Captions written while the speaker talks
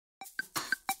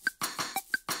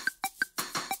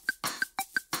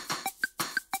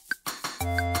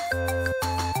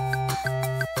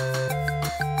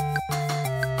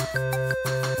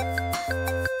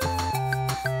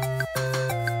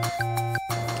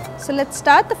So let's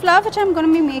start. The flower which I'm going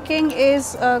to be making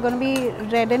is going to be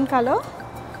red in color.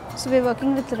 So we're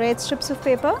working with red strips of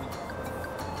paper.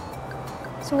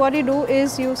 So what you do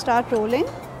is you start rolling.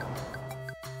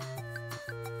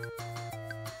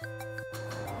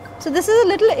 So this is a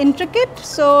little intricate.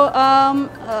 So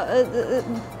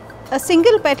a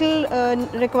single petal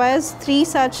requires 3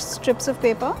 such strips of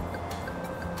paper.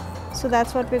 So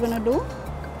that's what we're going to do.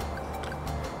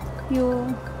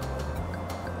 You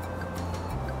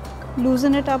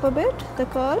loosen it up a bit, the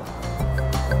curl.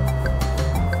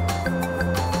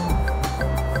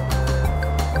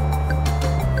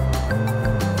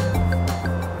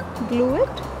 Glue it.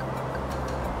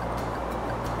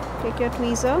 Take your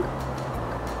tweezer.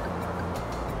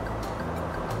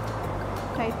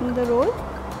 Tighten the roll.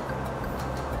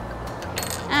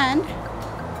 And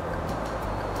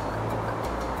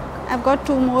I've got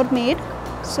 2 more made.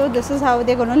 So this is how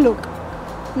they're going to look.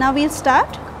 Now we'll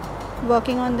start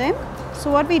working on them. So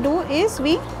what we do is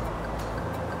we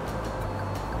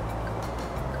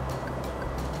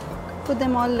put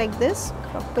them all like this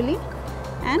properly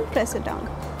and press it down.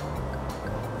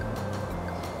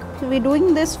 So we're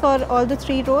doing this for all the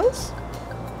 3 rolls.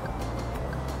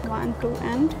 1, 2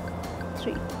 and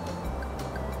 3.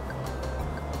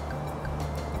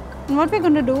 And what we're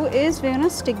going to do is we're going to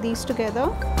stick these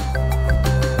together.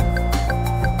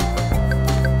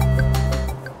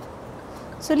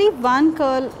 So leave 1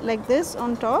 curl like this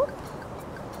on top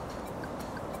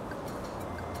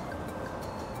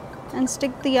and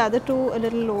stick the other 2 a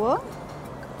little lower.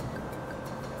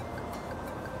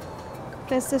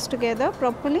 Press this together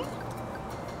properly.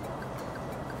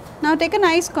 Now take a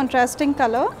nice contrasting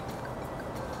color.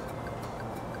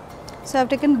 So I've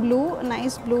taken blue, a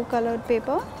nice blue colored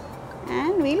paper,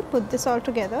 and we'll put this all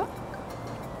together.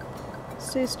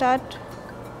 So you start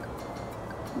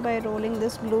by rolling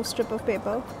this blue strip of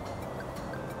paper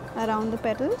around the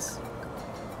petals.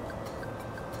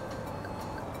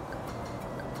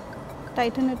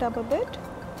 Tighten it up a bit.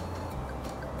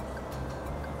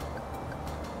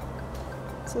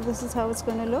 So this is how it's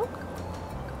going to look.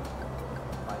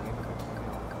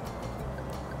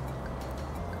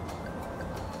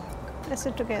 Press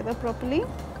it together properly.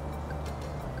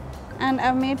 And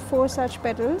I've made 4 such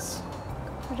petals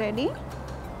ready.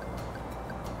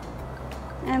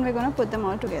 And we're going to put them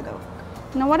all together.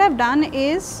 Now what I've done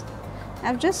is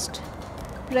I've just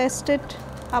pressed it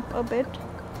up a bit,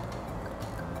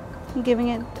 giving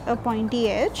it a pointy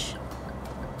edge.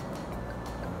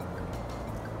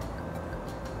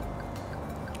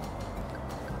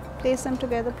 Place them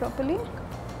together properly.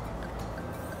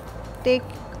 Take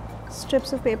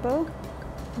strips of paper,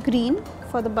 green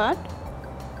for the bud.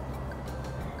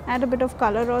 Add a bit of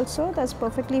color also, that's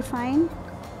perfectly fine.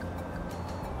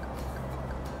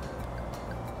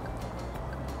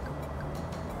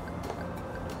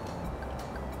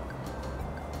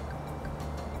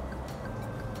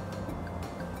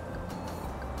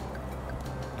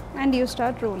 And you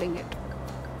start rolling it.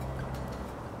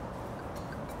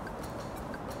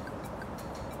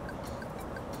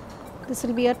 This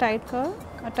will be a tight curl,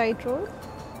 a tight roll.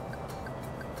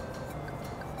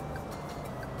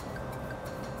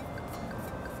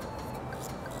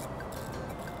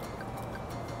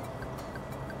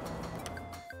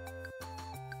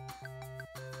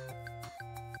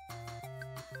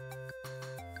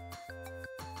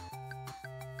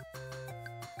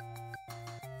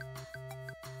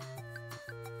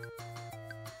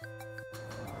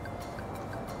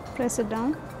 Press it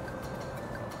down.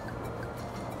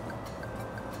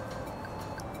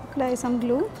 Apply some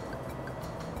glue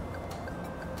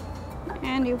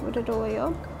and you put it over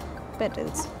your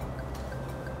petals.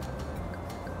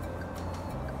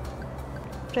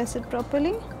 Press it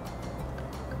properly.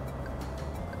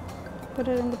 Put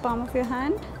it in the palm of your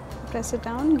hand. Press it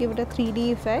down. Give it a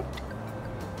 3D effect.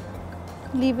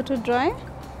 Leave it to dry.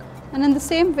 And in the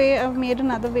same way, I've made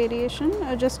another variation,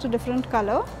 just a different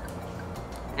color.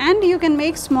 And you can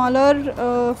make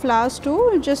smaller flowers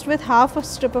too, just with half a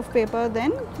strip of paper.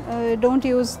 Then don't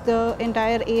use the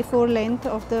entire A4 length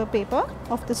of the paper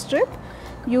of the strip.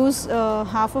 Use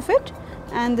half of it,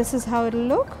 and this is how it will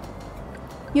look.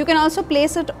 You can also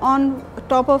place it on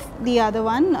top of the other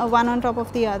one, one on top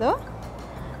of the other,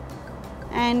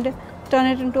 and turn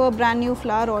it into a brand new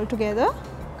flower altogether.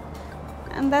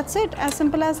 And that's it, as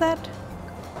simple as that.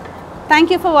 Thank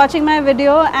you for watching my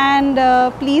video, and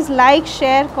please like,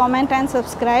 share, comment and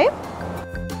subscribe.